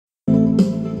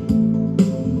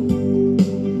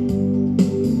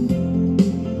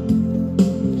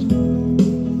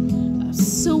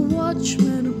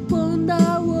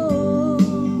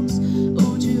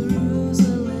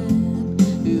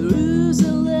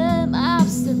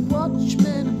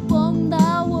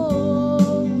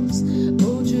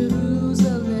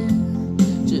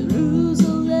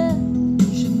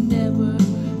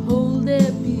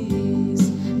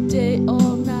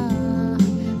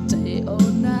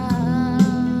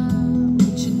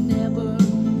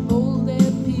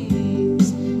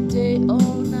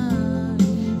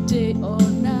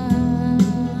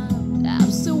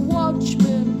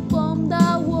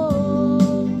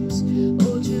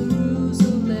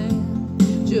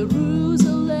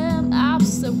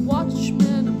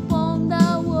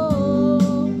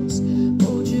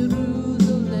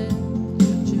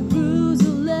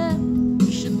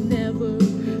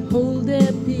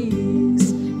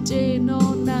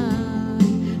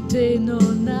day nor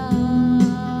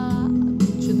night,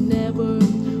 should never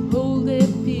hold their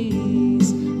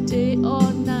peace, day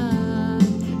or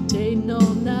night, day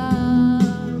nor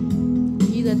night.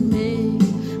 He that make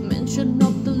mention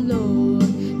of the Lord,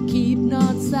 keep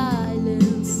not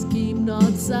silence, keep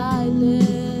not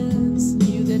silence.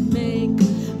 You that make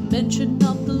mention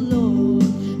of the Lord,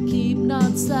 keep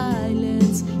not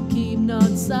silence, keep not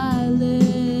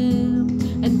silence.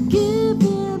 And give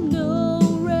him no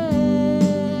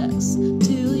rest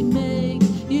till he make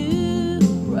you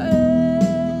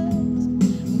praise.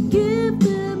 Give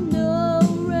him no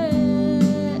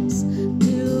rest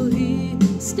till he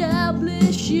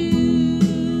establish you.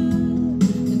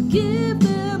 And give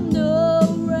him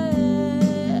no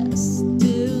rest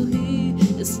till he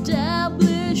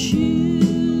establish you.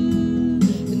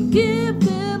 And give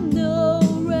him no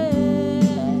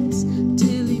rest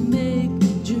till he make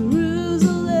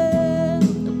Jerusalem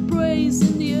a praise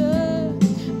in the earth,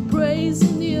 praise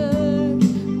in the earth,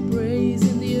 praise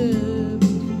in the earth,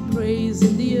 praise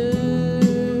in the earth.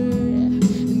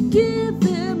 And give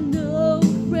him no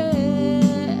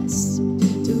rest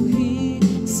till he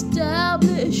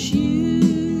establish you.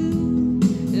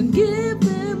 And give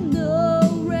him no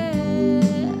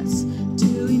rest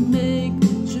till he make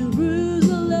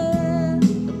Jerusalem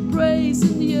a praise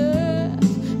in the earth,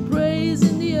 praise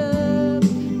in the earth,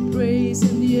 praise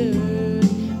in the earth,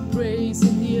 praise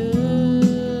in the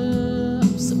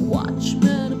earth. So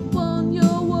watchmen upon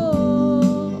your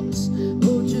walls,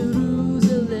 oh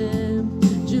Jerusalem,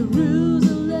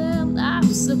 Jerusalem.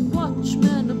 I've set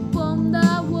watchmen upon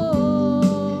thy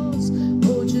walls,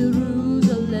 oh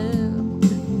Jerusalem,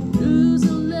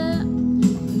 Jerusalem.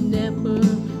 Never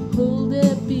hold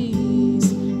their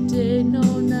peace, day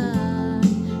nor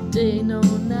night, day nor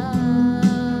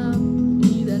night.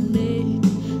 He that make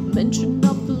mention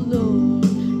of the Lord,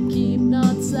 keep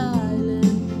not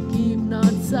silent, keep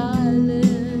not silent.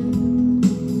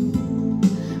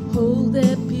 Hold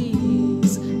their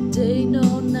peace, day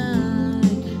nor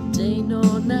night, day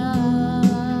nor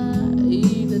night.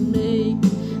 He that make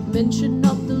mention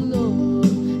of the Lord,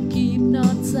 keep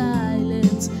not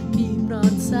silence, keep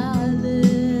not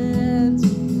silence.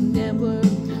 Never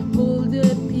hold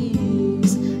their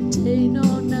peace, day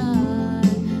nor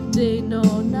night, day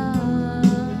nor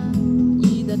night.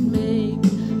 Ye that make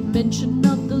mention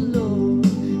of the Lord,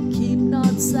 keep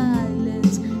not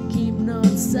silence, keep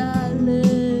not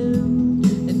silent.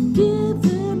 And give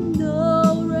him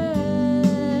no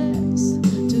rest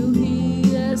till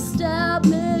he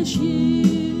establish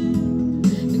you.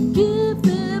 And give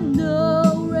him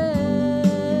no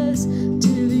rest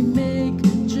till he make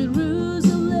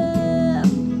Jerusalem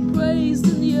praise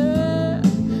in the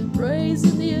earth, praise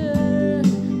in the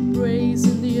earth, praise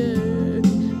in the earth,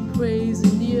 praise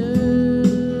in the earth.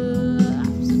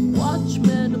 I've set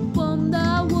watchmen upon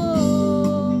thy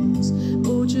walls,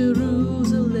 oh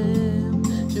Jerusalem,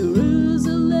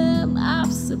 Jerusalem.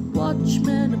 I've set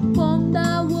watchmen upon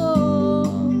thy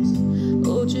walls,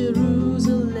 oh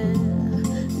Jerusalem,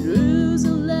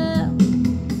 Jerusalem.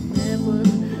 Never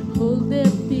hold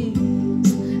their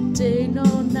peace, day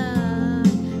nor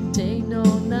night, day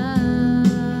nor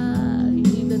night.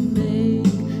 He that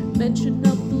make mention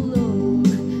of the Lord,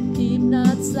 keep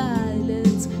not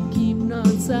silence, keep not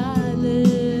silence.